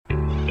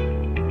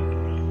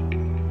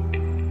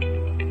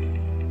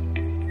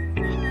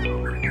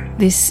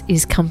This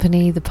is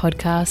Company, the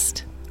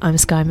podcast. I'm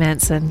Skye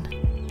Manson.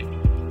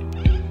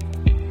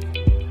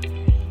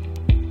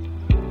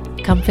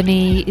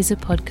 Company is a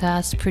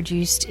podcast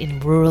produced in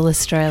rural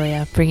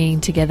Australia,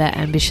 bringing together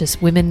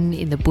ambitious women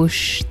in the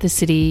bush, the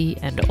city,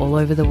 and all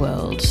over the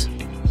world.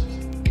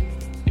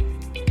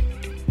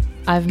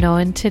 I've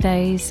known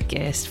today's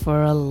guest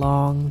for a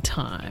long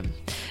time.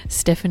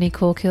 Stephanie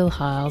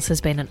Corkill-Hiles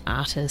has been an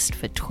artist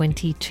for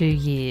 22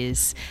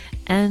 years,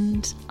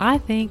 and I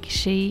think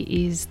she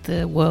is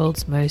the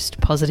world's most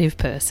positive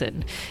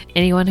person.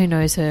 Anyone who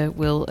knows her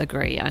will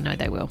agree. I know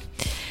they will.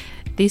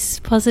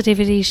 This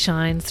positivity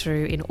shines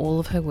through in all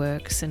of her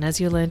works, and as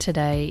you'll learn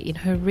today, in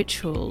her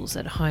rituals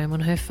at home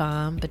on her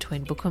farm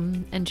between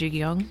Bookham and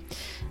Jugiong.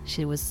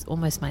 She was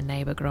almost my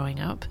neighbour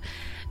growing up,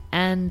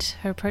 and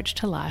her approach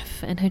to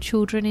life and her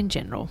children in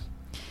general.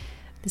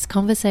 This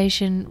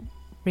conversation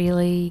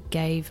really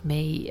gave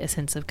me a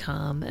sense of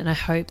calm, and I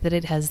hope that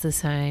it has the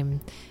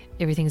same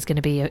everything's going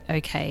to be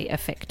okay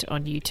effect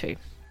on you too.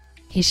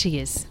 Here she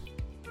is.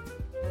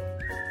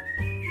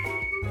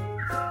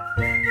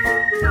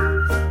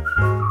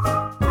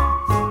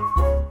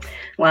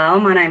 Well,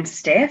 my name's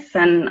Steph,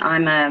 and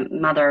I'm a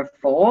mother of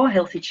 4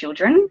 healthy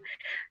children,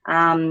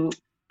 an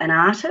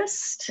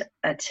artist,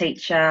 a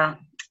teacher,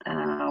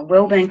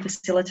 wellbeing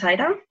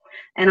facilitator,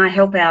 and I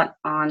help out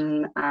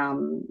on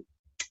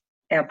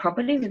our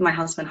property with my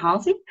husband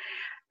Halsey,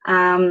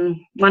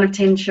 one of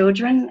 10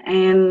 children,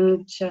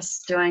 and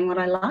just doing what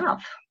I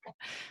love.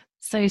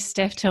 So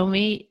Steph, tell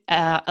me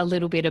a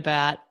little bit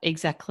about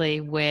exactly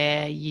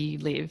where you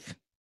live.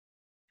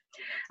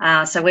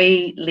 So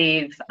we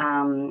live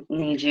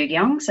near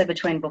Jugiong, so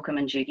between Bookham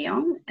and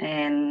Jugiong,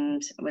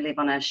 and we live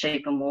on a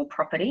sheep and wool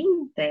property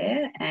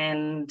there,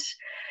 and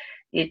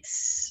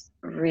it's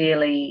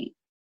really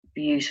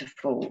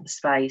beautiful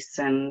space,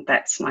 and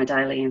that's my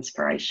daily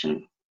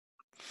inspiration.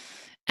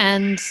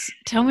 And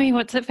tell me,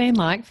 what's it been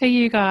like for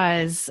you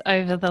guys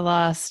over the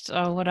last,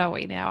 what are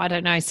we now? I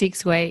don't know,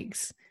 6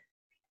 weeks?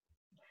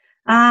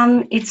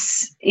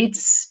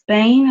 It's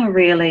been a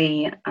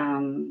really,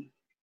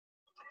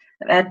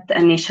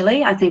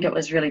 initially I think it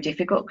was really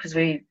difficult because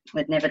we'd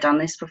never done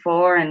this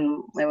before,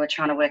 and we were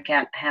trying to work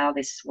out how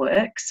this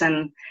works,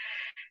 and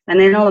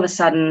then all of a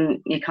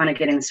sudden you kind of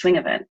get in the swing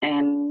of it,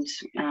 and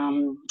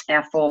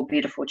our 4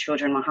 beautiful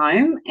children were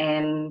home,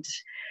 and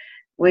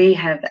we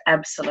have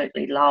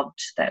absolutely loved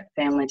that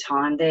family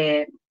time.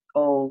 They're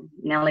all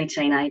nearly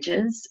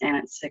teenagers, and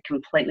it's a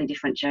completely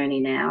different journey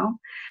now,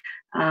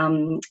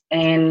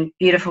 and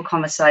beautiful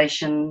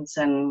conversations,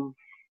 and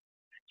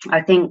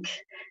I think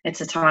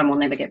it's a time we'll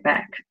never get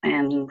back,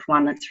 and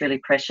one that's really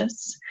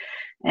precious,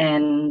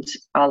 and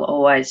I'll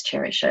always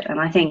cherish it, and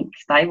I think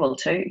they will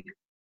too.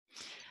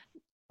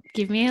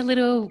 Give me a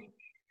little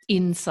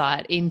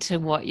insight into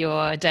what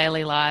your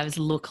daily lives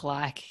look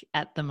like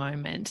at the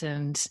moment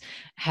and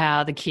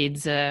how the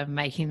kids are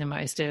making the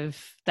most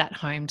of that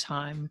home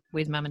time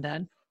with mum and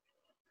dad.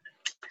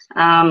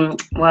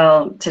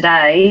 Well,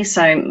 today,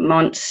 so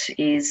Mont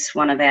is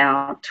one of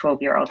our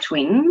 12-year-old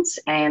twins,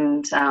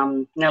 and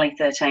nearly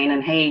 13,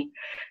 and he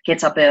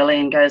gets up early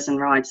and goes and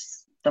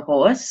rides the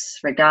horse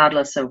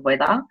regardless of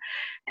weather,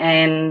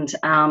 and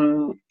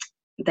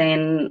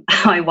then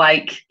I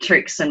wake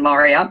Trix and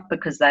Maury up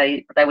because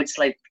they would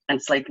sleep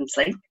and sleep and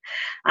sleep.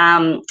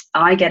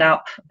 I get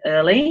up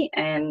early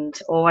and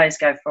always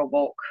go for a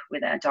walk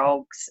with our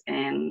dogs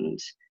and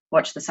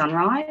watch the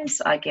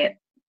sunrise. I get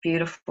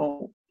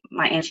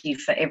my energy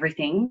for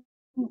everything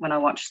when I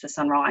watch the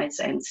sunrise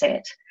and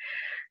set.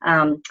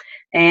 And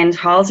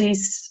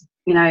Halsey's,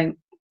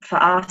 for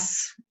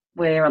us,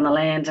 we're on the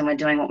land and we're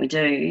doing what we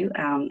do.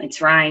 It's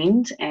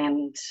rained,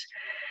 and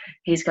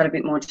he's got a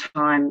bit more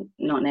time,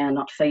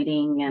 not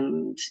feeding,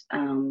 and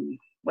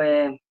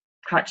we're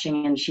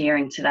crutching and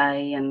shearing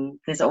today, and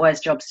there's always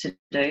jobs to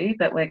do,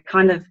 but we're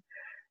kind of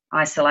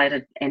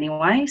isolated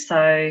anyway,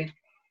 so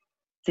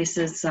this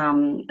is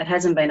it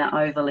hasn't been an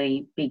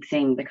overly big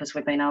thing because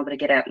we've been able to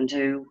get out and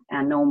do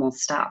our normal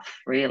stuff,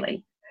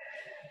 really.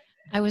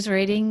 I was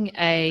reading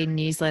a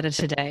newsletter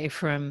today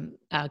from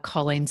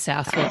Colleen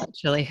Southwell,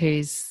 actually,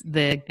 who's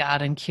the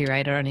garden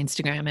curator on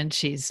Instagram, and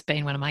she's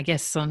been one of my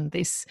guests on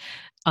this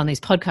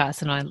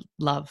podcast, and I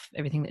love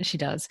everything that she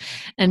does.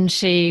 And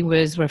she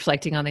was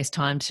reflecting on this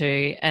time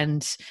too,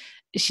 and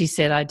she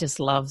said, I just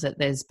love that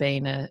there's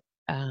been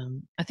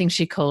I think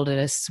she called it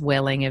a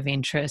swelling of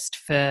interest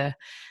for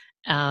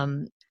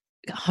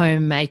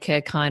homemaker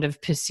kind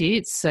of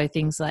pursuits, so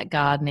things like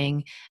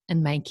gardening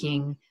and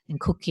making and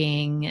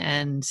cooking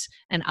and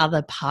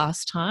other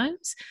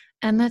pastimes.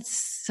 And that's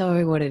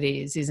so what it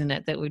is, isn't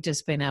it, that we've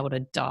just been able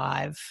to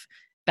dive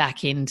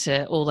back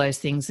into all those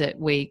things that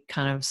we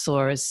kind of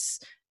saw as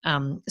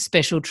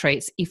special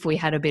treats if we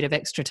had a bit of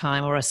extra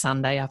time or a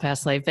Sunday up our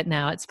sleeve, but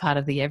now it's part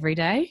of the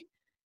everyday.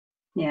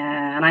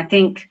 Yeah, and I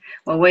think,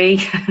 well,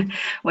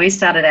 we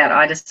started out,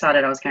 I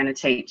decided I was going to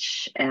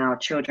teach our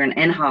children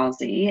and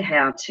Halsey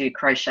how to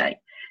crochet.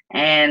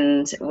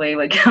 And we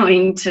were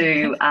going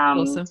to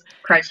awesome.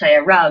 crochet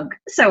a rug.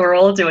 So we're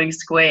all doing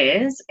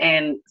squares,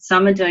 and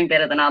some are doing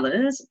better than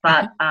others.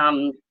 But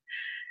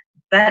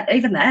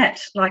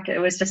like, it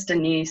was just a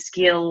new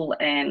skill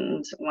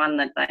and one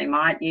that they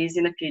might use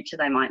in the future,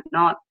 they might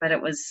not, but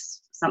it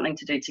was something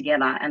to do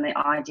together. And the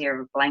idea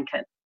of a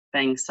blanket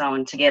being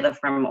sewn together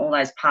from all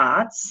those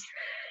parts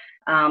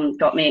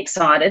got me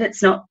excited.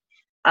 It's not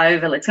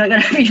going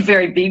to be a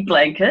very big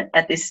blanket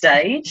at this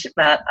stage,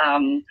 but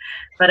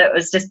it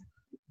was just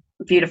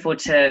beautiful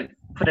to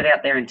put it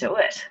out there and do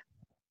it.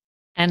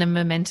 And a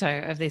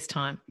memento of this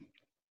time.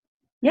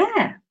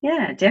 Yeah,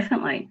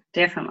 definitely.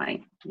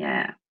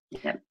 Yeah.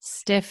 Yep.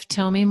 Steph,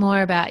 tell me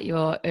more about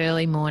your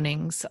early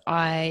mornings.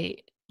 I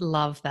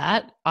love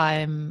that.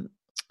 I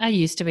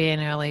used to be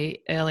an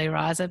early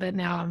riser, but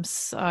now I'm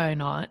so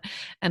not.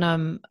 And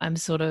I'm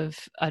sort of,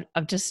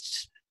 I've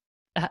just,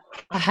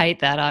 I hate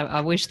that.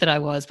 I wish that I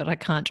was, but I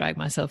can't drag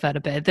myself out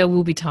of bed. There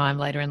will be time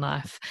later in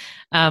life.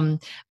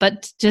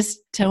 But just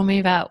tell me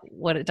about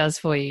what it does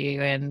for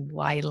you and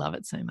why you love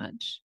it so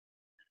much.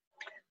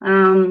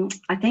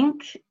 I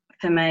think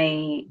for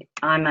me,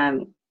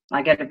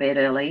 I go to bed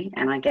early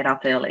and I get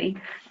up early,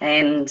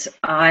 and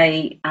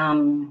I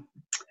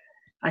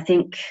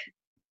think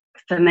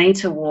for me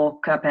to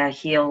walk up our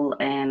hill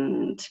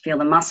and feel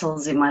the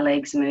muscles in my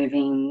legs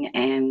moving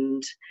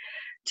and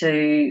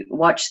to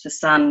watch the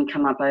sun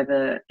come up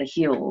over the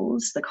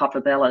hills, the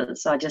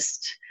Copperbellas,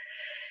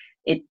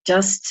 it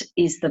just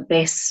is the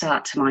best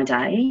start to my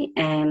day.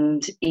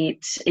 And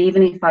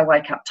even if I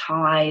wake up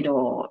tired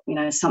or,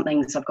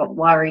 I've got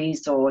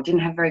worries or didn't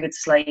have very good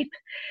sleep,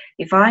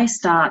 if I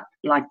start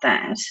like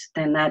that,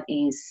 then that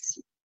is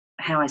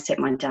how I set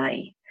my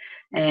day.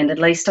 And at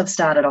least I've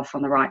started off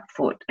on the right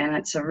foot, and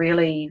it's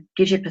really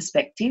gives you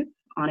perspective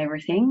on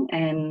everything.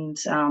 And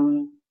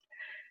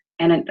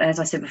as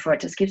I said before,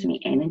 it just gives me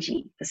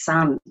energy. The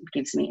sun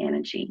gives me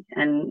energy.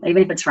 And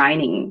even if it's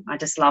raining, I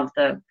just love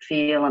the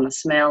feel and the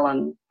smell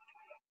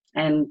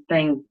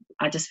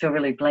I just feel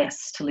really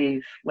blessed to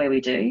live where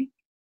we do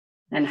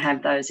and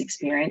have those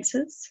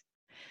experiences.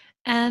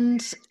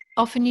 And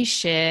often you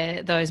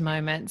share those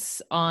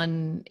moments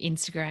on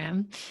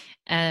Instagram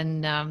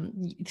and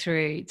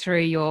through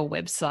your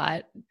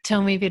website.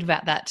 Tell me a bit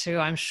about that too.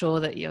 I'm sure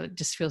that you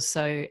just feel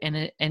so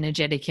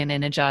energetic and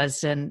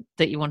energized, and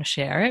that you want to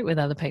share it with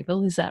other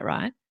people. Is that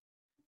right?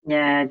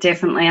 Yeah,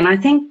 definitely. And I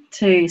think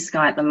too,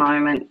 Sky, at the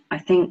moment, I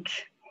think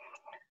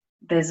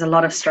there's a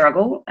lot of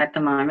struggle at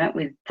the moment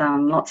with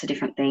lots of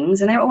different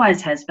things, and there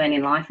always has been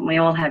in life, and we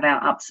all have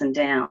our ups and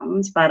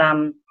downs. But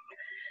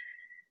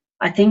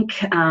I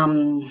think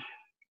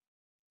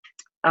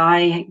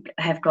I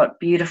have got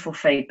beautiful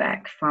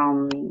feedback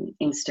from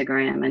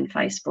Instagram and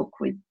Facebook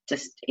with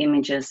just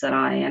images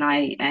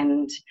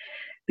and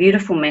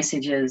beautiful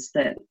messages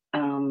that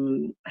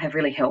have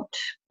really helped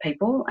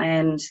people.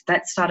 And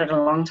that started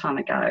a long time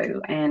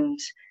ago, and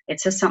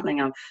it's just something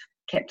I've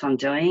kept on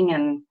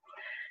doing.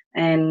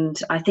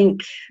 And I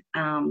think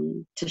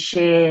to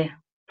share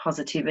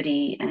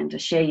positivity and to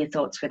share your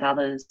thoughts with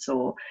others,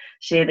 or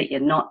share that you're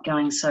not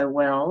going so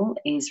well,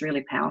 is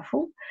really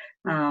powerful.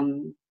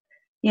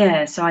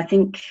 So I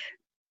think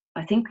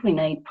we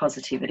need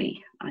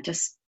positivity.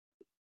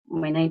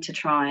 We need to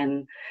try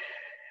and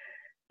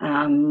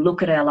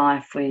look at our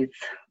life with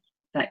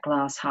that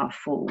glass half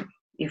full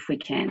if we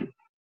can.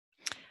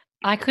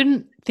 I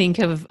couldn't think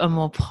of a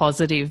more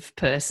positive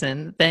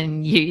person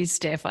than you,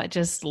 Steph.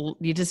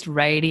 You just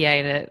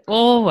radiate it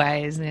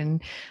always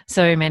in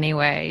so many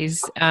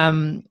ways.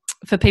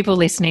 For people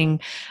listening,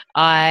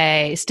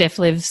 Steph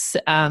lives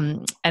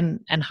and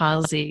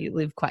Halsey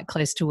live quite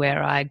close to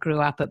where I grew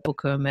up at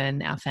Bookham,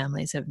 and our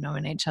families have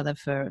known each other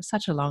for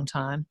such a long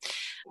time.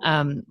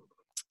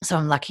 So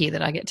I'm lucky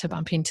that I get to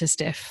bump into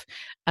Steph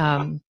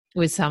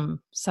with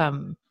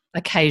some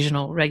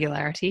occasional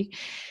regularity.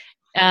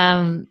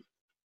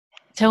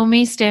 Tell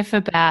me, Steph,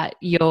 about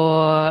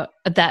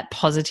that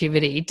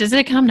positivity. Does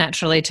it come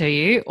naturally to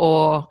you,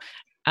 or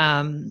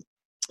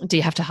do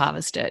you have to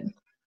harvest it?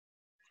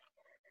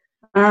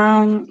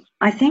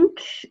 I think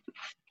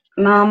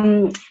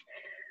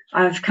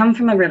I've come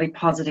from a really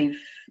positive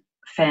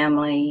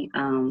family.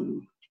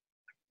 When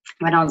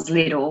I was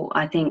little,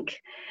 I think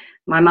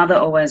my mother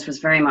always was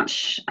very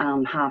much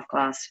half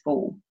glass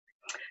full.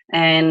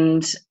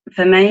 And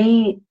for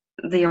me,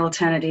 the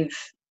alternative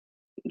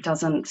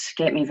doesn't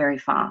get me very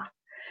far.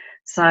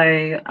 So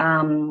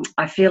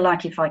I feel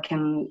like if I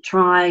can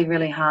try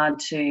really hard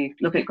to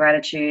look at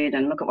gratitude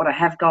and look at what I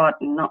have got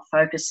and not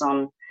focus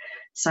on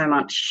so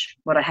much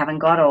what I haven't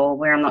got or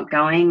where I'm not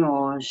going,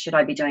 or should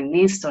I be doing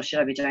this or should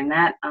I be doing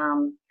that,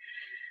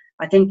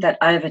 I think that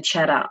over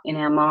chatter in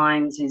our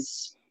minds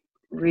is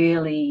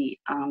really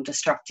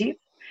destructive.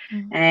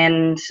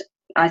 And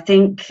I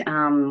think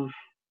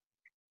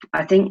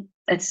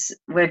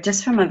we're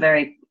just from a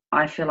very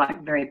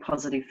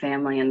positive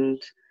family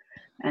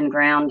and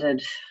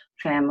grounded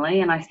family,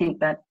 and I think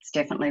that's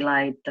definitely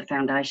laid the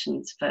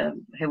foundations for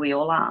who we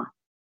all are.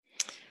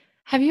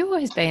 Have you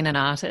always been an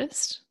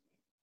artist?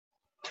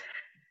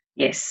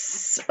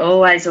 Yes,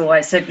 always.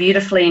 So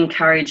beautifully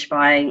encouraged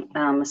by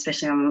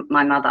especially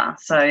my mother.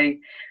 So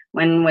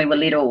when we were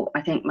little,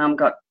 I think Mum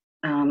got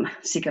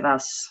sick of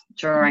us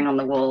drawing on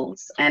the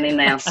walls. And in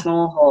our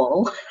small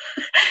hall,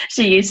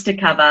 she used to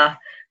cover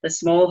the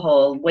small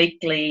hall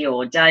weekly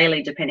or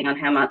daily, depending on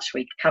how much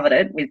we covered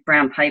it, with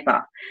brown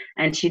paper.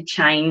 And she'd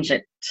change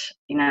it,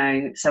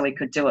 so we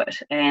could do it.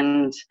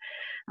 And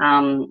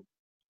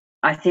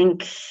I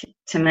think,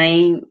 to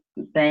me,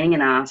 being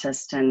an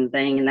artist and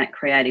being in that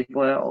creative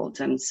world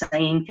and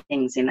seeing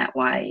things in that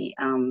way,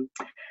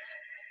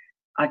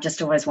 I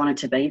just always wanted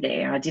to be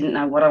there. I didn't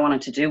know what I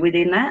wanted to do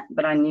within that,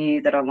 but I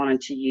knew that I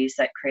wanted to use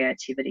that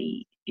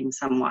creativity in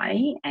some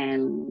way.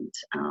 And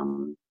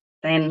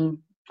then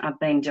I've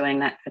been doing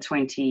that for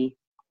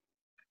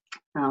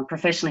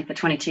professionally for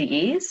 22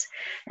 years.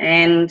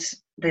 And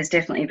there's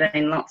definitely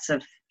been lots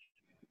of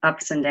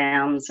ups and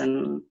downs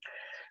and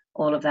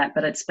all of that.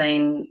 But it's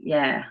been,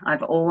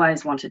 I've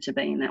always wanted to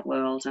be in that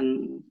world,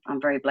 and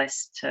I'm very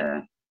blessed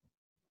to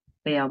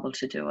be able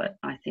to do it,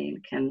 I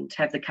think, and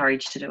have the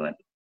courage to do it.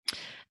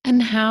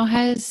 And how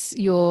has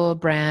your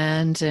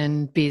brand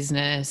and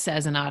business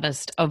as an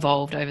artist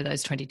evolved over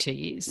those 22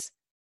 years?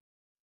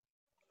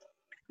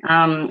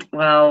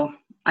 Well,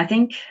 I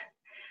think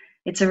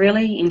it's a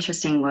really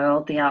interesting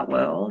world, the art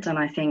world. And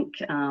I think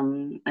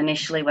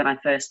initially when I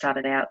first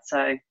started out,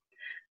 so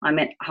I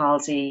met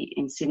Halsey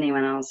in Sydney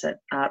when I was at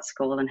art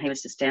school, and he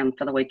was just down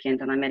for the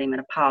weekend, and I met him at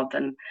a pub.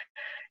 And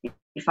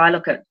if I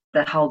look at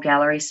the whole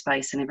gallery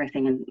space and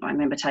everything, and I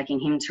remember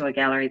taking him to a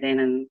gallery then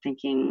and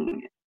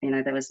thinking,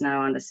 there was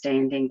no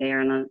understanding there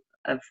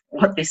of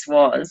what this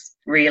was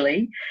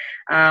really.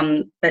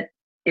 But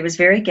it was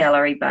very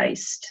gallery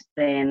based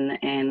then.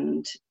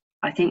 And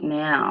I think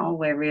now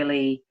we're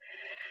really,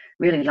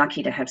 really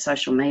lucky to have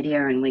social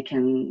media, and we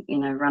can,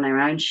 run our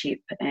own ship.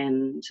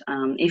 And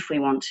if we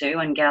want to,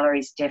 and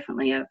galleries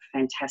definitely are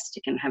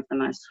fantastic and have the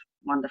most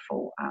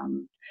wonderful,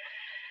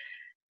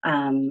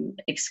 can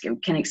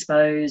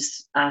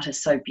expose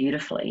artists so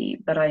beautifully.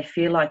 But I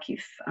feel like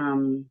if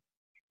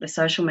the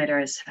social media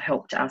has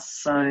helped us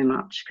so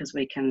much, because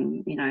we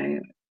can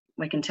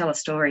tell a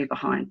story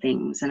behind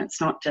things, and it's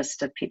not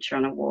just a picture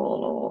on a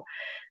wall or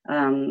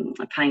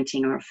a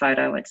painting or a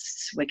photo.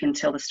 We can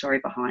tell the story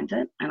behind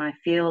it, and I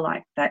feel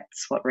like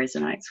that's what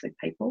resonates with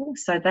people.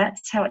 So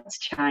that's how it's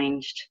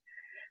changed,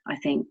 I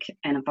think,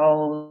 and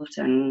evolved,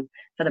 and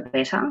for the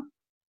better,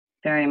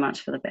 very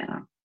much for the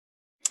better.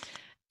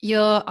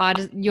 Your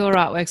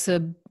artworks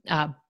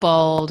are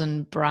bold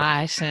and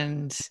bright,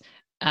 and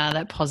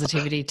that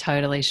positivity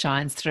totally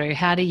shines through.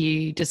 How do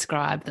you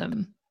describe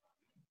them?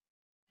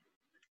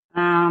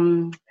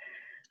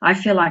 I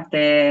feel like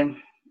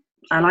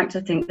I like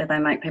to think that they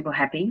make people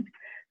happy,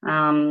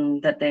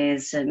 that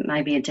there's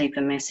maybe a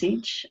deeper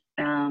message.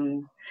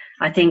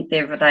 I think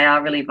they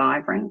are really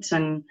vibrant.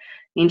 And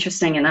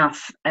interesting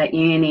enough, at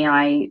uni,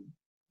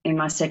 in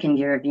my second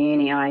year of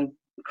uni, I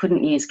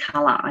couldn't use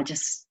colour. I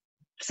just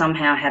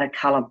somehow had a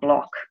colour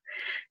block.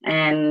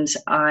 And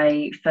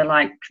I feel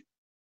like,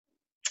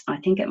 I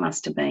think it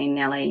must have been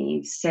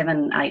nearly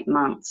 7-8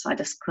 months, I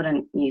just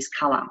couldn't use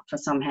colour for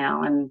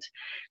somehow. And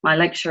my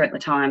lecturer at the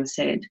time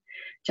said,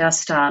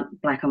 just start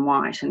black and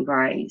white and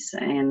greys.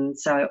 And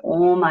so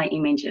all my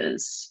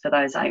images for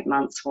those 8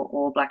 months were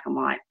all black and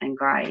white and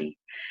grey.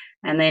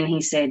 And then he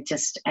said,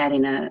 just add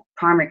in a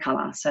primary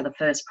colour. So the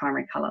first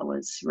primary colour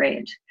was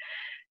red,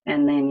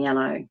 and then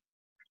yellow,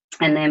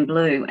 and then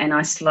blue. And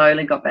I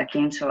slowly got back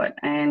into it.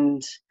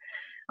 And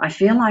I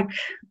feel like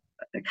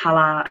the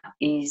colour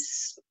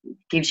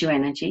gives you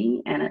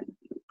energy, and it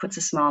puts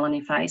a smile on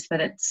your face. But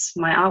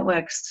my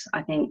artworks,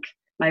 I think,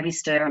 maybe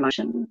stir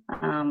emotion,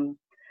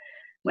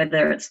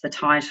 whether it's the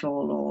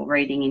title or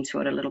reading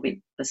into it a little bit,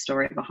 the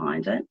story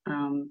behind it.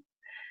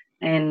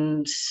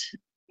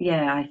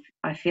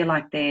 I feel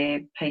like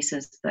they're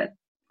pieces that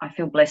I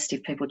feel blessed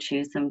if people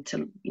choose them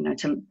to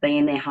be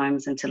in their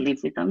homes and to live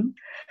with them.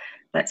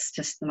 That's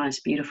just the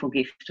most beautiful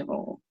gift of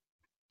all.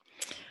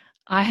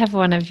 I have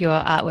one of your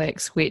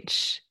artworks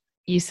which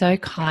you so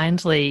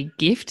kindly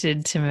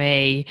gifted to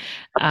me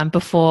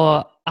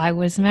before I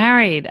was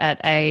married at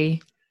a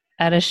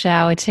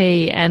shower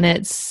tea, and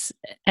it's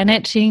an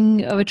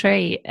etching of a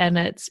tree, and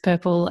it's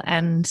purple,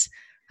 and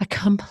I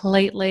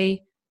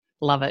completely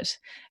love it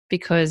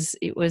because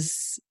it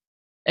was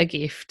a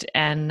gift,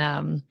 and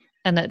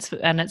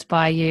it's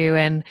by you,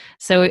 and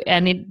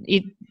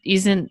it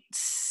isn't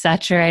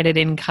saturated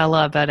in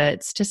color, but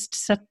it's just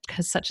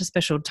such a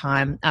special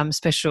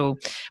special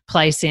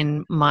place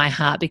in my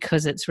heart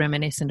because it's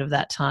reminiscent of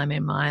that time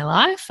in my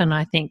life. And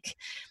I think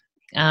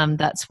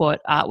that's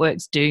what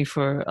artworks do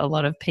for a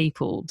lot of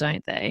people,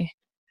 don't they?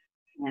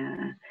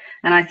 Yeah,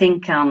 and I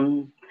think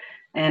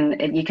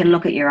you can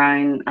look at your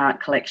own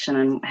art collection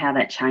and how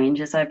that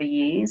changes over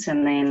years,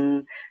 and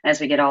then as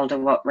we get older,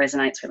 what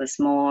resonates with us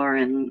more.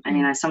 And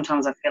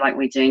sometimes I feel like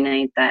we do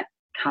need that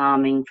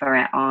calming for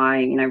our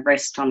eye,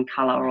 rest on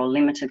colour or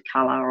limited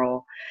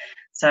colour,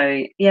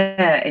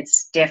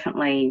 it's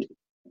definitely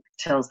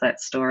tells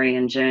that story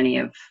and journey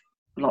of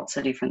lots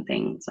of different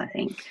things, I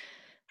think.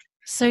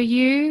 So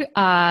you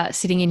are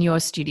sitting in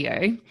your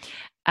studio.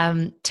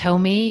 Tell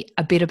me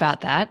a bit about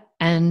that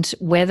and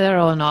whether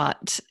or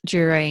not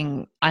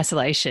during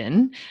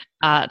isolation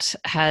art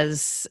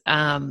has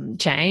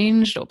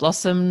changed or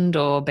blossomed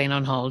or been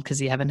on hold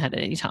because you haven't had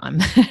any time.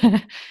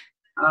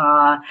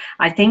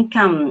 I think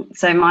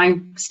so. My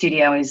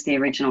studio is the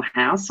original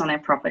house on our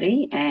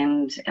property,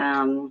 and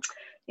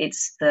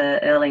it's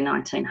the early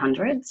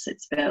 1900s.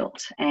 It's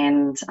built,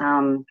 and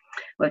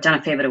we've done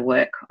a fair bit of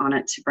work on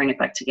it to bring it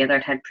back together.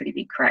 It had pretty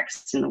big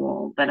cracks in the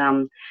wall, but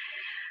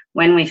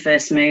when we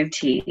first moved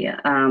here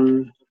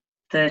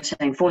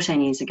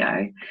 14 years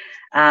ago,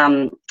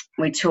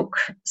 we took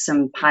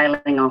some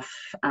paling off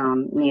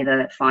near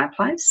the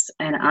fireplace,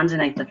 and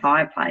underneath the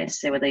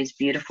fireplace there were these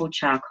beautiful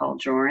charcoal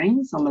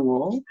drawings on the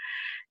wall.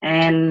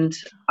 And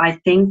I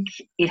think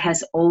it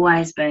has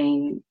always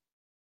been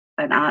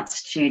an art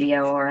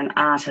studio or an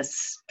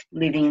artist's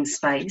living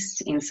space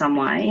in some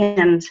way,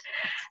 and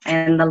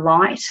the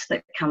light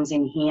that comes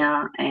in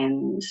here,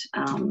 and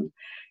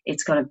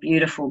it's got a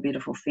beautiful,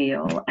 beautiful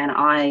feel, and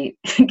I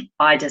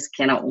just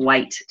cannot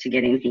wait to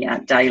get in here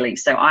daily.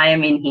 So I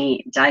am in here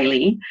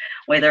daily,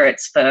 whether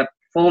it's for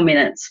 4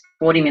 minutes,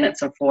 40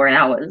 minutes, or 4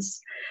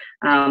 hours.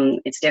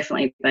 It's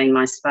definitely been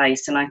my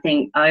space. And I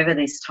think over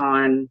this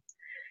time,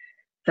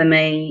 for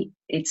me,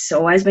 it's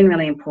always been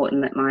really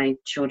important that my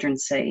children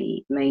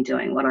see me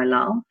doing what I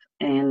love.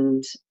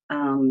 And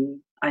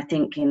I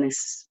think in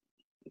this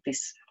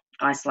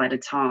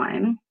isolated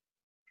time,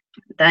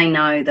 they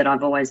know that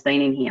I've always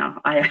been in here.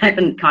 I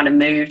haven't kind of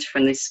moved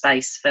from this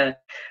space for,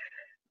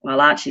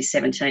 well, Archie's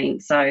 17.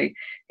 So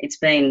it's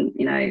been,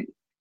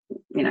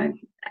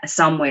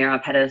 somewhere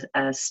I've had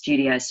a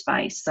studio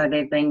space. So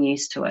they've been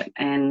used to it.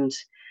 And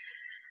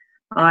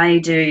I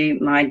do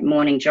my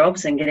morning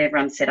jobs and get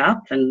everyone set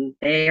up, and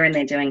they're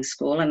doing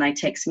school, and they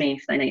text me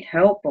if they need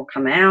help or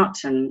come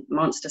out. And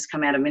Monster's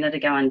come out a minute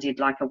ago and did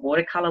like a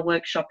watercolour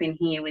workshop in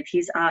here with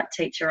his art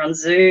teacher on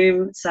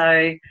Zoom.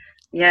 So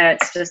yeah,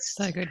 it's just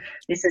so good.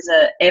 This is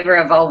a ever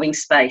evolving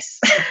space.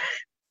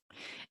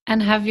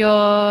 And have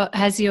your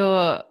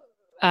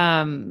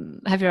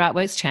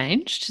artworks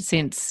changed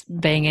since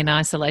being in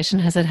isolation?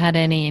 Has it had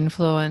any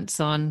influence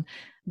on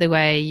the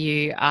way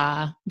you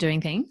are doing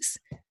things?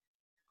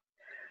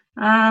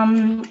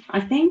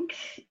 I think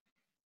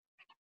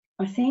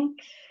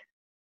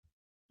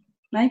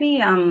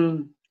maybe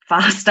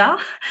faster.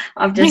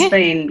 I've just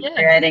been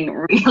creating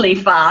really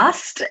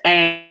fast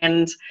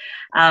and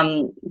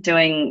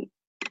doing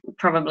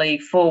probably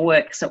 4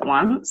 works at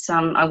once.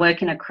 I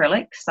work in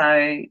acrylic,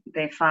 so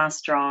they're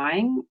fast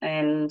drying,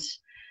 and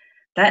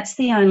that's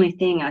the only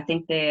thing. I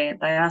think they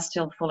are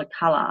still full of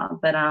colour,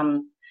 but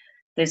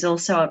there's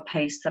also a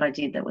piece that I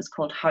did that was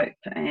called Hope,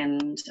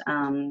 and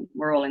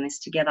we're all in this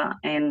together,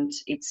 and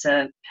it's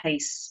a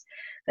piece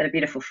that a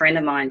beautiful friend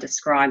of mine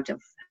described of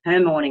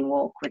her morning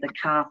walk with a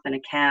calf and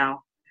a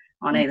cow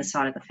on either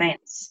side of the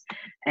fence,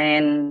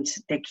 and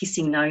they're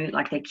kissing,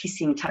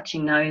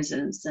 touching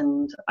noses,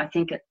 and I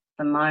think at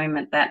the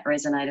moment that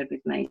resonated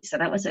with me. So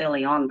that was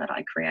early on that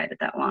I created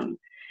that one,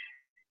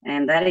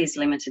 and that is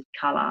limited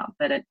colour,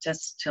 but it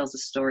just tells a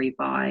story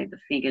by the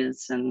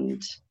figures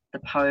and the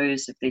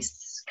pose of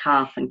this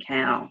calf and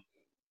cow.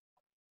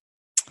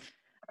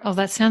 Oh,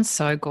 that sounds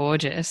so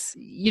gorgeous.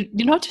 You're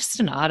not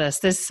just an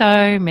artist. There's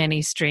so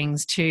many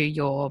strings to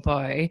your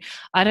bow.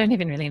 I don't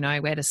even really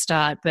know where to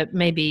start, but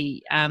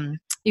maybe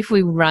if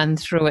we run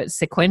through it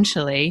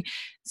sequentially.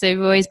 So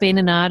you've always been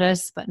an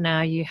artist, but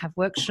now you have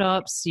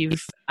workshops. You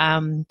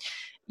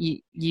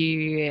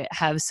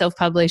have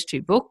self-published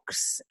 2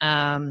 books,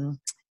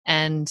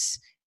 and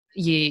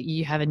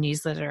you have a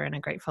newsletter and a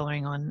great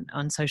following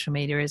on social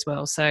media as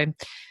well. So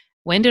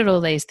when did all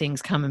these things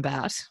come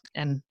about,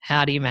 and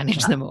how do you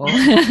manage them all?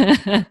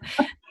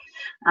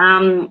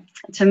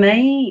 To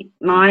me,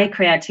 my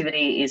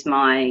creativity is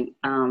my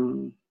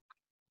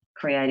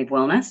creative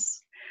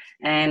wellness,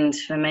 and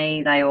for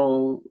me, they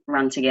all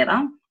run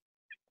together.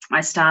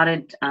 I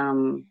started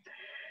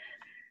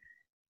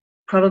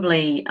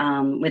probably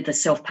with the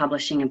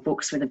self-publishing of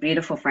books with a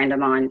beautiful friend of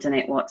mine,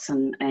 Danette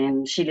Watson,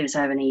 and she lives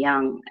over near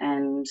Young,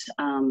 and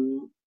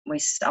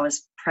I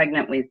was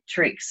pregnant with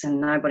Trix, and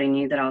nobody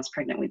knew that I was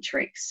pregnant with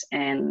Trix,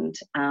 and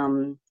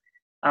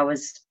I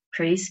was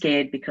pretty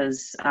scared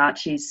because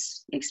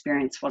Archie's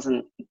experience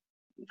wasn't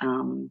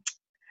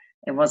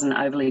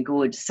overly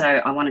good, so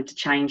I wanted to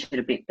change it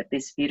a bit. But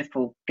this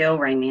beautiful girl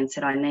rang me and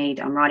said,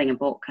 I'm writing a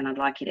book and I'd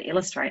like you to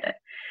illustrate it.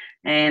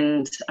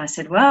 And I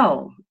said,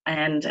 well,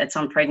 and it's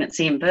on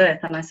pregnancy and birth.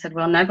 And I said,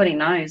 well, nobody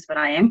knows, but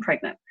I am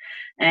pregnant.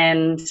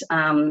 And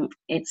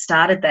it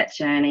started that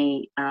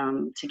journey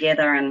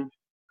together, and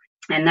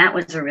that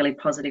was a really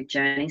positive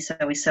journey. So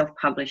we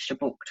self-published a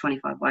book,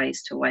 25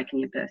 Ways to Awaken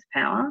Your Birth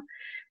Power.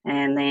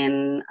 And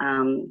then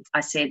I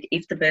said,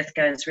 if the birth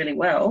goes really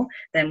well,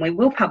 then we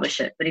will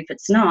publish it. But if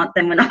it's not,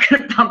 then we're not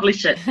going to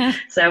publish it.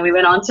 So we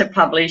went on to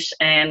publish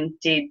and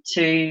did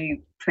 2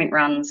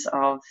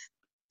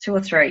 or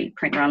 3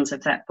 print runs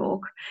of that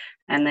book,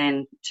 and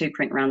then 2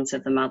 print runs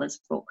of the mother's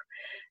book.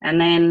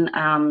 And then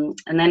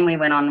we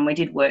went on and we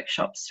did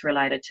workshops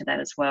related to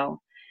that as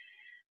well.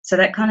 So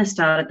that kind of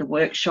started the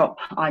workshop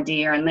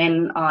idea. And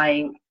then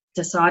I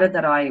decided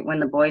that when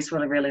the boys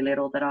were really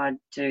little, that I'd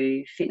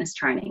do fitness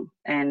training,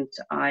 and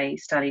I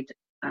studied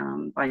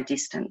by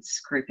distance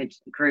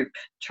group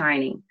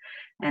training,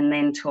 and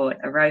then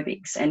taught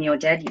aerobics. And your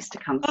dad used to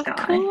come, Of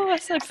Sky.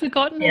 course, I'd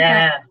forgotten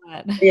Yeah.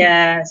 about that.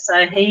 Yeah,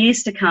 so he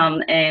used to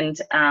come and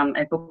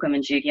at Bookham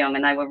and Jugeong,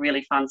 and they were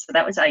really fun. So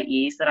that was 8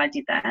 years that I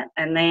did that,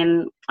 and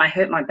then I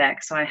hurt my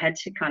back, so I had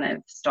to kind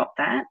of stop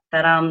that.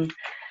 But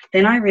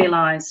then I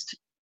realised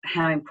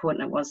how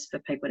important it was for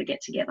people to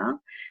get together,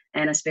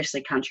 and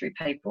especially country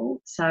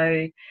people.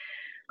 So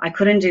I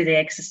couldn't do the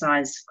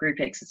group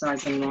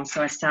exercise anymore.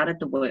 So I started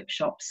the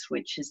workshops,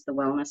 which is the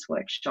wellness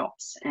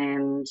workshops,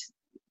 and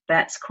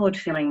that's called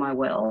Filling My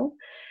Well.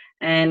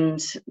 And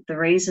the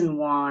reason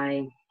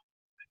why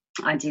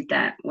I did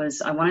that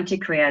was I wanted to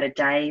create a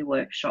day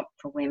workshop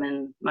for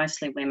women,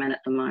 mostly women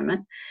at the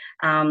moment,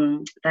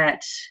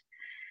 that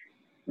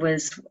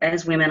was,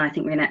 as women, I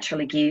think we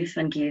naturally give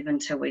and give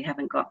until we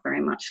haven't got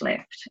very much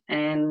left.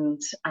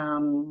 And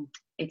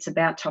it's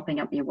about topping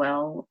up your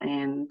well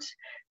and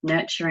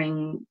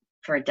nurturing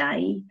for a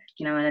day,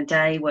 and a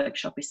day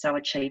workshop is so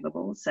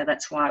achievable. So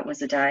that's why it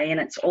was a day, and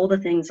it's all the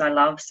things I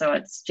love. So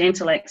it's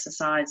gentle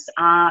exercise,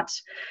 art,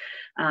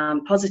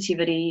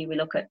 positivity. We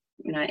look at,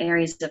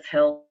 areas of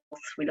health.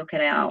 We look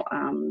at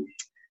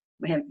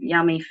we have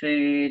yummy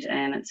food,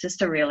 and it's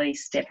just a really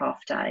step off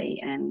day,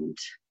 and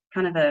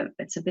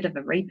it's a bit of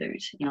a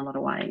reboot in a lot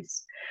of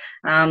ways.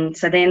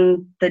 So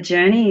then the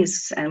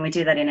journeys, and we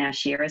do that in our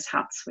shearers'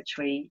 huts, which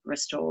we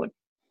restored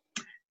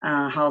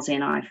Halsey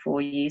and I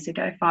 5 years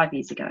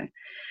ago.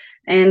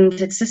 And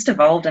it's just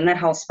evolved, and that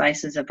whole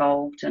space has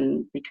evolved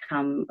and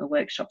become a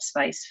workshop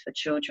space for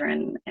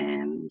children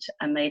and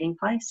a meeting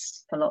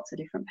place for lots of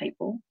different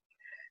people.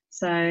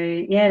 So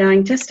yeah,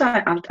 I just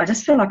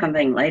feel like I'm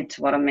being led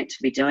to what I'm meant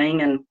to be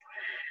doing, and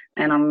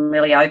I'm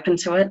really open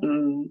to it.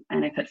 And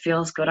if it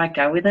feels good, I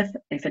go with it.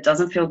 If it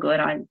doesn't feel good,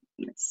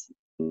 it's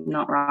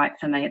not right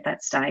for me at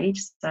that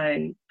stage.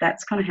 So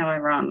that's kind of how I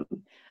run.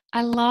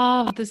 I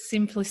love the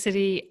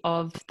simplicity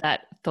of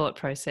that thought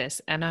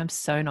process, and I'm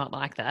so not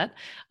like that.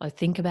 I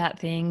think about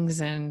things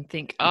and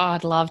think, oh,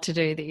 I'd love to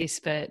do this,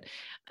 but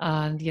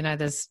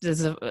there's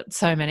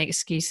so many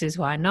excuses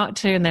why not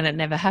to, and then it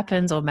never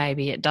happens, or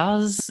maybe it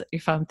does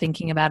if I'm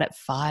thinking about it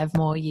 5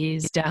 more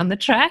years down the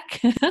track.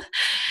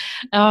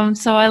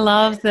 So I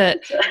love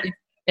that it's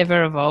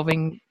ever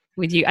evolving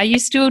with you. Are you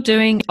still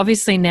doing?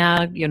 Obviously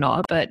now you're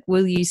not, but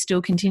will you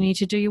still continue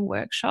to do your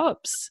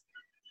workshops?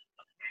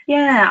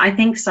 Yeah, I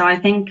think so. I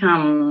think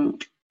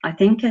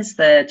as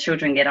the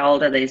children get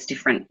older, there's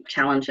different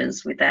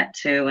challenges with that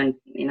too, and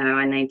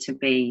I need to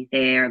be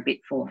there a bit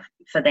for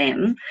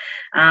them.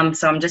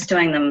 So I'm just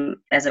doing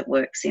them as it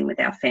works in with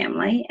our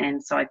family,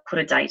 and so I put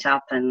a date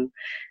up,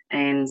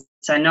 and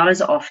so not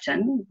as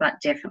often,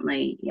 but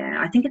definitely, yeah,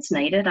 I think it's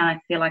needed. I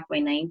feel like we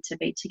need to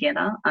be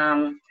together,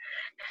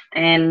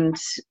 and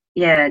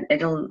yeah,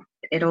 it'll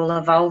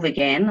evolve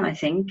again, I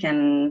think,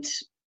 and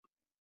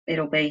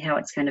it'll be how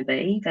it's going to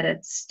be, but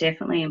it's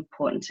definitely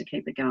important to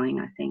keep it going,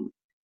 I think.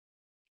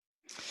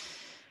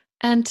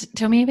 And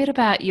tell me a bit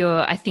about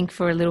I think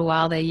for a little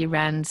while there you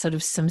ran sort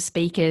of some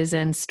speakers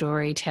and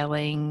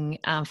storytelling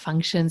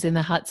functions in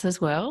the huts as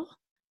well.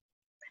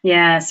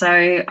 Yeah,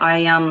 so I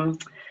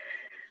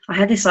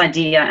had this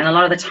idea, and a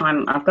lot of the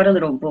time I've got a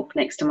little book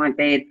next to my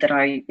bed that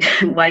I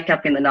wake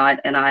up in the night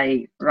and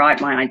I write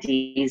my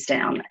ideas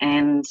down.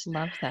 And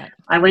love that.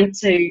 I went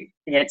to,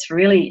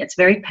 it's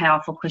very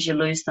powerful because you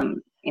lose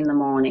them in the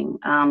morning.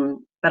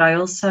 But I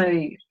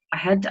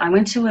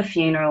went to a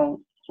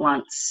funeral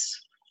once,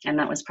 and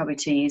that was probably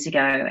 2 years ago,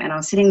 and I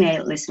was sitting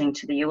there listening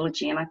to the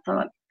eulogy, and I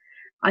thought,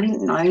 I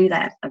didn't know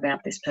that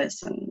about this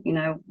person.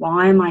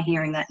 Why am I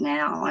hearing that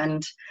now?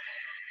 And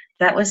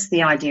that was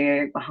the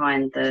idea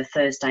behind the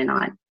Thursday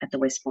night at the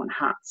Westbourne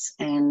Huts.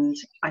 And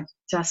I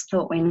just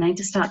thought we need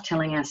to start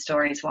telling our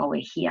stories while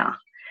we're here.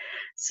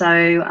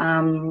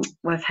 So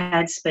we've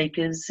had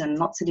speakers and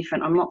lots of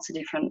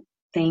different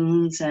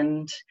things,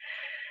 and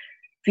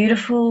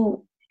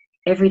beautiful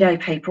everyday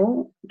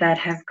people that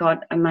have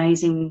got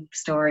amazing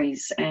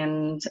stories,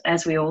 and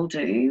as we all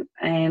do.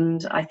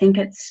 And I think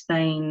it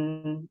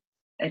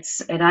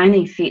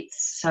only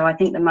fits. So I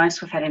think the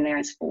most we've had in there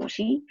is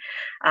 40,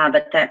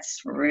 but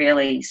that's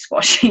really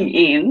squashing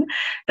in.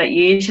 But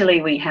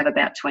usually we have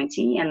about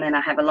 20, and then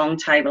I have a long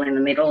table in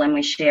the middle, and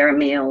we share a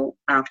meal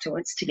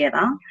afterwards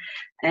together.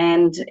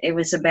 And it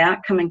was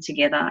about coming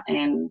together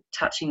and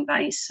touching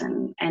base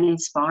and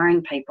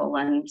inspiring people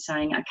and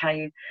saying,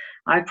 okay,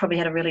 I probably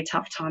had a really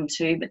tough time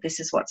too, but this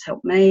is what's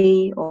helped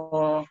me,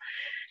 or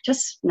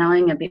just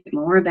knowing a bit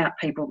more about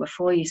people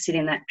before you sit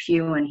in that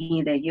pew and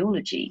hear their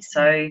eulogy.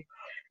 So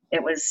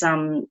it was,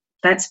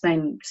 that's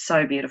been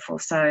so beautiful.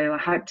 So I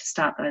hope to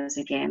start those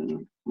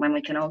again when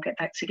we can all get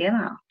back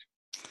together.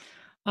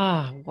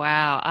 Oh,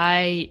 wow.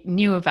 I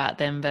knew about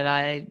them, but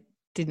I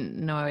didn't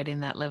know it in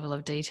that level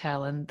of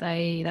detail, and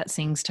that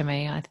sings to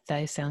me.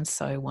 They sound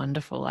so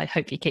wonderful. I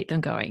hope you keep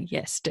them going.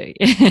 Yes, do.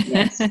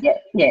 Yes.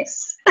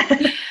 Yes.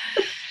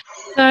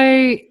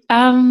 So,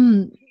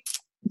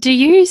 do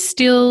you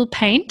still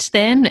paint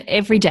then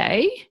every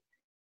day?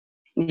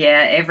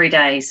 Yeah, every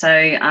day.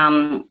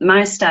 So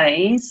most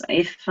days,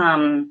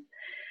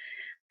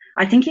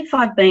 I think if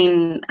I've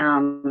been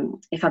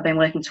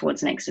working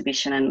towards an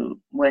exhibition and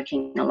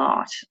working a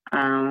lot,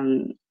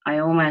 I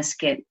almost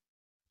get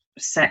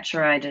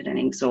saturated and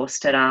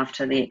exhausted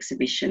after the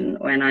exhibition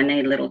when I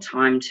need a little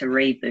time to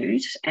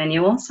reboot. And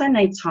you also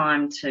need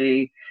time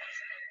to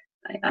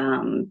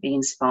be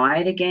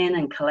inspired again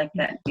and collect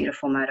that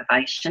beautiful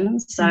motivation.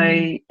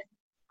 So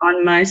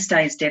on most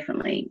days,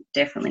 definitely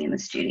in the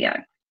studio.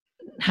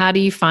 How do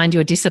you find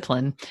your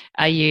discipline?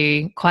 Are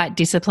you quite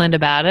disciplined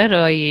about it,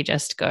 or you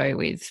just go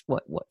with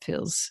what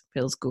feels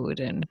good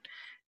and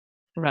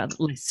rather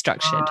less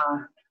structured?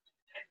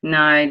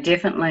 No,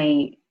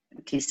 definitely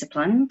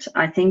disciplined.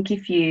 I think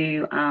if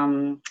you're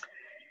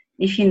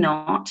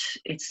not,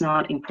 it's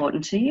not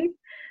important to you.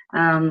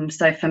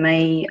 So for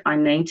me, I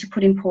need to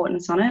put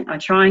importance on it. I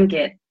try and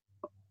get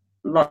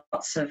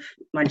lots of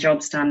my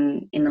jobs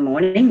done in the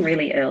morning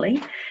really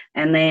early,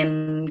 and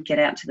then get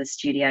out to the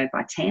studio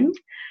by 10,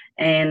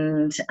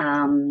 and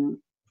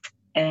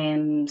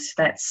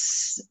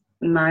that's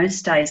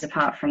most days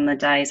apart from the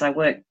days I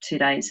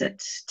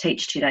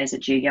teach 2 days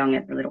at Juyong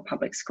at the little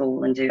public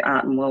school and do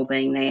art and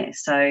wellbeing there.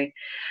 So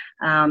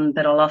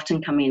but I'll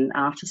often come in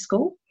after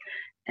school,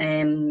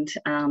 and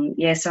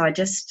so I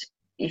just,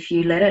 if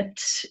you let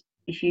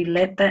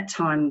that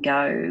time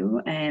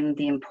go and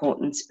the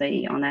importance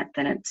be on that,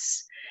 then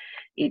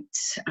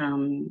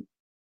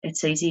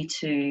it's easy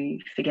to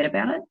forget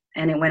about it.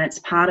 And when it's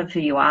part of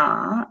who you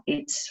are,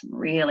 it's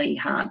really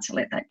hard to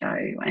let that go.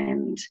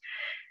 And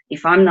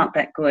if I'm not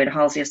that good,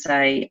 Halsey will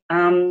say,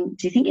 do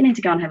you think you need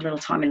to go and have a little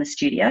time in the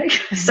studio?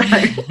 So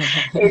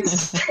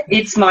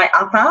it's my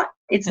upper,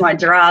 it's my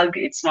drug,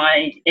 it's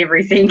my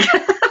everything.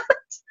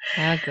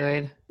 How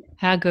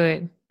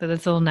good that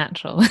it's all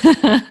natural.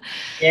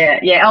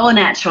 Yeah, all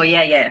natural.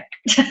 Yeah.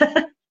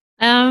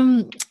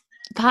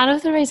 Part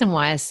of the reason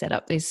why I set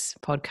up this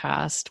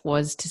podcast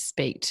was to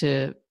speak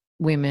to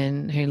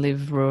women who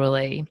live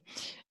rurally,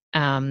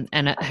 and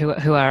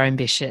who are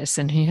ambitious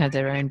and who have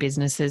their own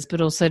businesses,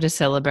 but also to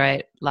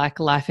celebrate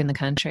like life in the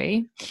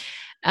country.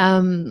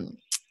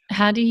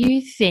 How do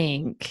you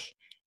think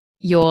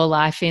your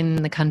life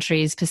in the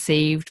country is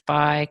perceived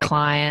by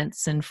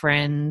clients and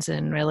friends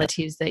and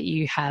relatives that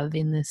you have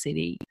in the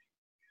city?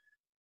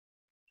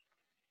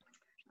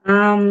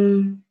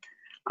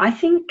 I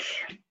think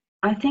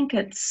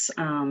it's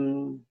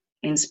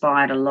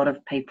inspired a lot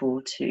of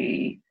people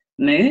to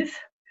move.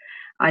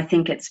 I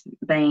think it's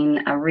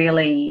been a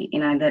really,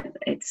 that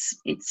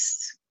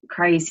it's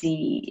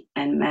crazy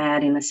and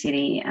mad in the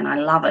city, and I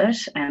love it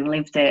and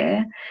live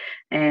there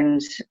and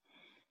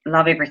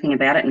love everything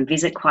about it and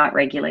visit quite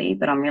regularly,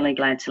 but I'm really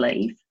glad to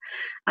leave.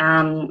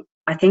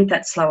 I think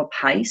that slower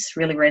pace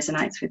really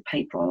resonates with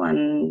people,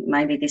 and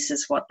maybe this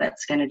is what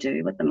that's going to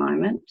do at the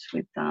moment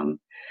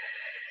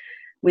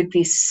with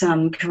this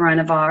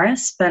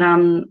coronavirus. But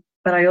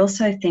I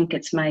also think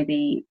it's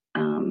maybe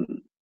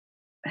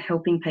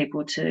helping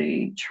people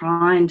to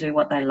try and do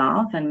what they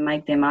love and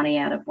make their money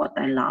out of what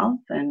they love,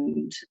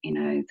 and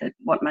that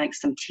what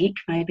makes them tick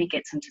maybe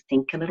gets them to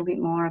think a little bit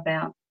more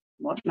about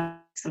what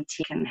makes them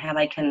tick and how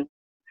they can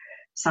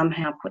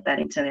somehow put that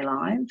into their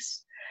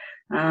lives.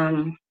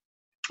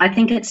 I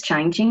think it's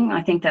changing.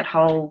 I think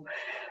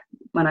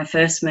when I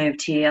first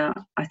moved here,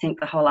 I think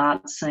the whole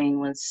art scene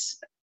was,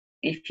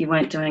 if you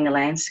weren't doing a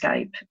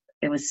landscape,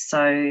 it was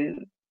so,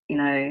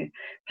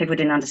 people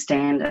didn't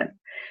understand it.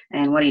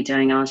 And what are you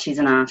doing? Oh, she's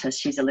an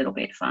artist. She's a little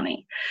bit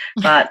funny.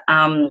 But,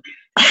 and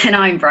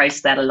I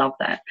embraced that. I love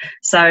that.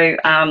 So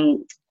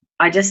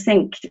I just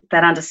think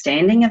that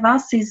understanding of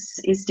us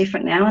is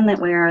different now, and that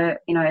we're,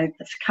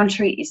 the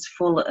country is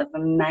full of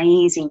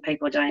amazing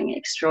people doing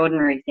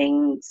extraordinary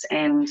things,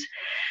 and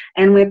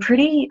we're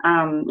pretty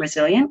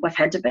resilient. We've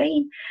had to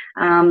be.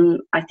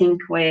 I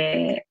think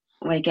we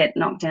get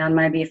knocked down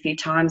maybe a few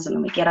times, and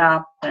then we get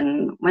up,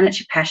 and when it's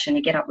your passion,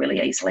 you get up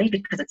really easily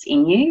because it's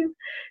in you.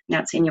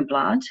 Now it's in your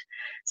blood.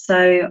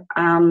 So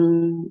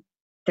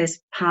there's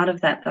part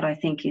of that I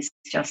think is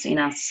just in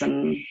us,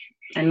 and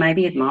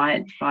maybe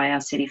admired by our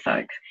city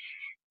folk.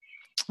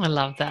 I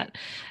love that.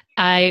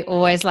 I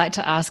always like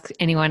to ask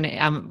anyone,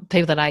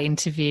 people that I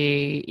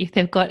interview, if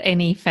they've got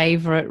any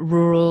favourite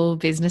rural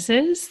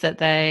businesses that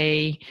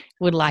they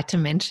would like to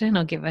mention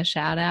or give a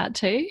shout out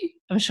to.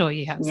 I'm sure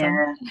you have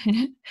some.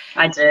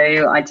 I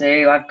do.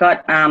 I've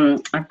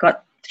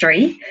got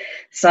 3.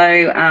 So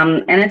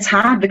and it's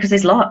hard because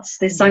there's lots.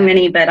 There's so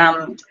many, but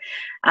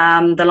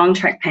the Long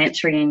Track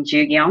Pantry in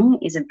Juyong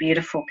is a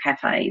beautiful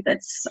cafe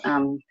that's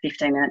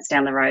 15 minutes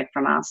down the road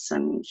from us,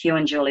 and Hugh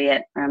and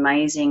Juliet are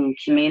amazing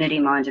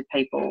community-minded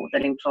people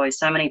that employ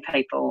so many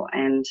people,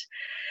 and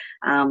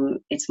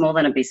it's more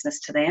than a business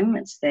to them.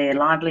 It's their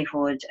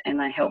livelihood, and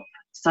they help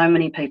so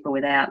many people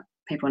without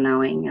people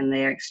knowing, and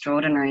they're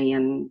extraordinary,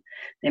 and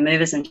they're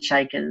movers and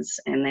shakers,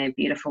 and they're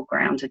beautiful,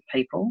 grounded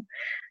people.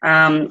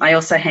 I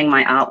also hang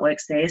my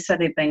artworks there, so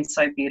they've been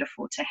so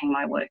beautiful to hang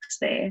my works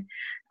there.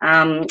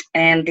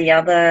 And the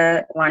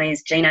other one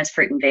is Gino's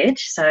Fruit and Veg,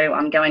 so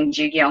I'm going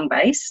Jugeong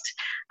based.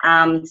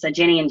 So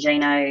Jenny and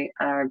Gino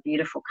are a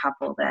beautiful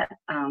couple that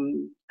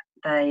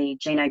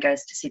Gino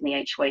goes to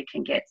Sydney each week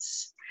and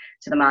gets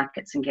to the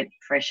markets and get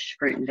fresh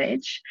fruit and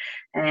veg,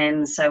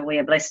 and so we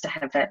are blessed to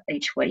have that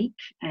each week.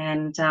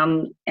 And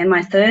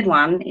my third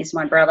one is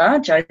my brother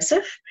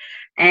Joseph,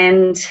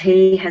 and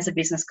he has a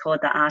business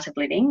called The Art of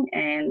Living,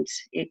 and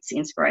it's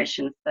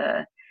inspiration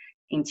for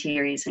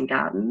interiors and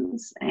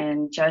gardens.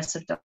 And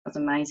Joseph does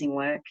amazing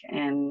work,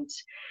 and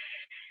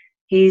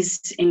he's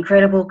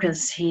incredible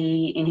because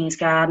in his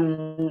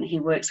garden, he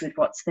works with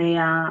what's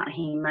there.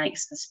 He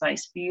makes the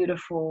space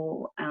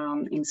beautiful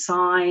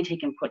inside. He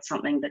can put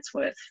something that's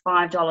worth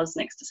 $5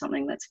 next to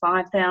something that's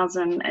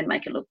 $5,000 and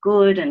make it look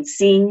good and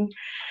sing.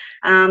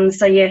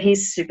 So yeah,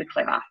 he's super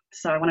clever.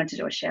 So I wanted to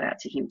do a shout out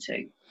to him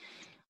too.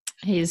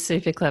 He is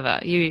super clever.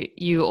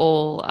 You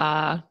all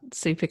are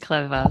super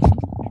clever.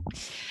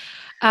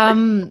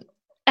 And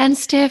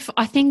Steph,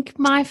 I think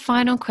my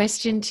final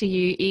question to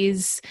you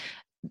is,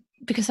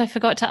 because I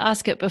forgot to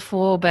ask it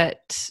before,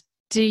 but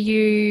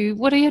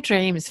what are your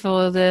dreams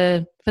for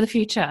the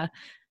future,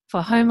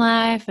 for home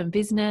life and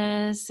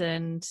business?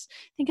 And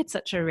I think it's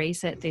such a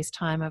reset this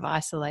time of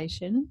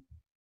isolation.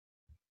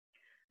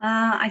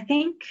 I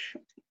think,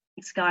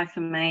 Sky,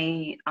 for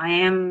me, I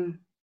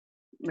am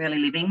really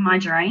living my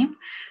dream,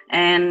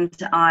 and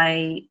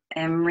I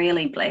am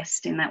really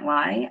blessed in that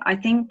way. I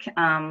think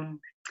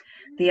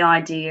the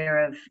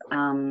idea of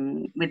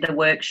with the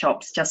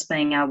workshops, just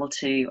being able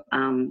to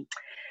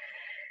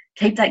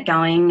keep that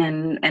going,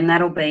 and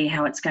that'll be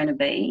how it's going to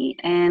be.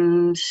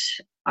 And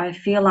I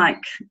feel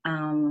like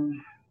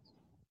I'm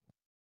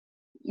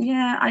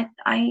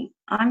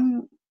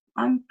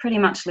pretty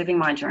much living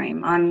my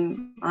dream.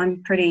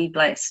 I'm pretty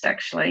blessed,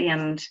 actually,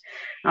 and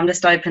I'm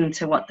just open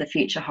to what the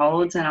future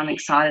holds, and I'm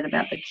excited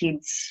about the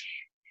kids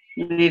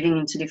moving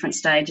into different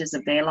stages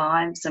of their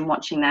lives and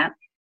watching that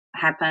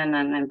happen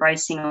and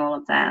embracing all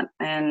of that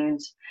and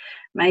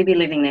maybe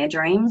living their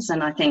dreams.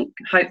 And I think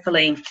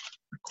hopefully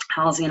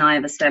Halsey and I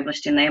have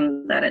established in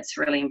them that it's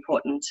really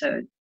important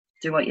to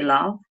do what you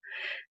love.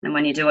 And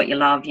when you do what you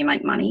love, you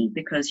make money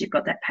because you've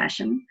got that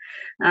passion.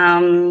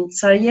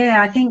 So,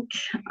 yeah, I think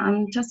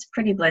I'm just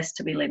pretty blessed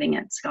to be living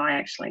at Sky,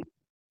 actually.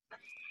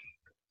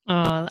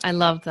 Oh, I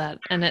love that.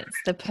 And it's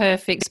the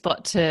perfect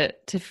spot to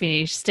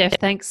finish. Steph,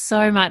 thanks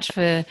so much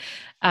for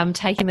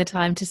taking the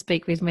time to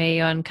speak with me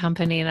on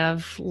Company. And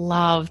I've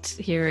loved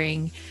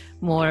hearing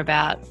more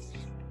about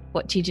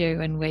what you do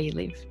and where you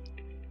live.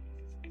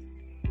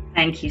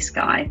 Thank you,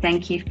 Sky.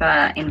 Thank you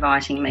for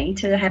inviting me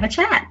to have a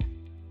chat.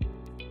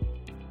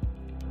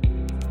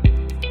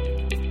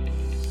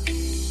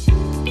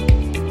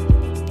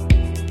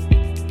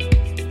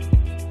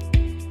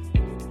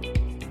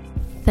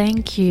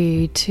 Thank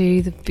you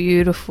to the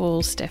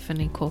beautiful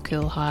Stephanie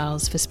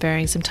Corkill-Hiles for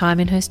sparing some time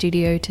in her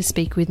studio to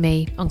speak with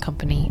me on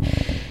Company.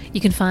 You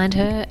can find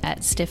her at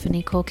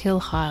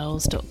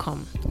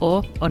stephaniecorkill-hiles.com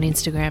or on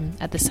Instagram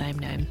at the same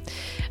name.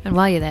 And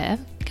while you're there,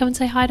 come and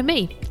say hi to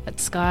me at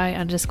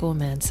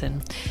Sky_Manson.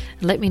 And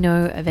let me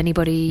know of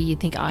anybody you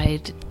think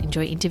I'd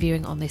enjoy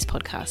interviewing on this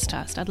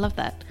podcast. I'd love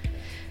that.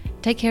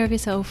 Take care of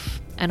yourself,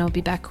 and I'll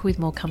be back with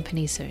more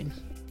Company soon.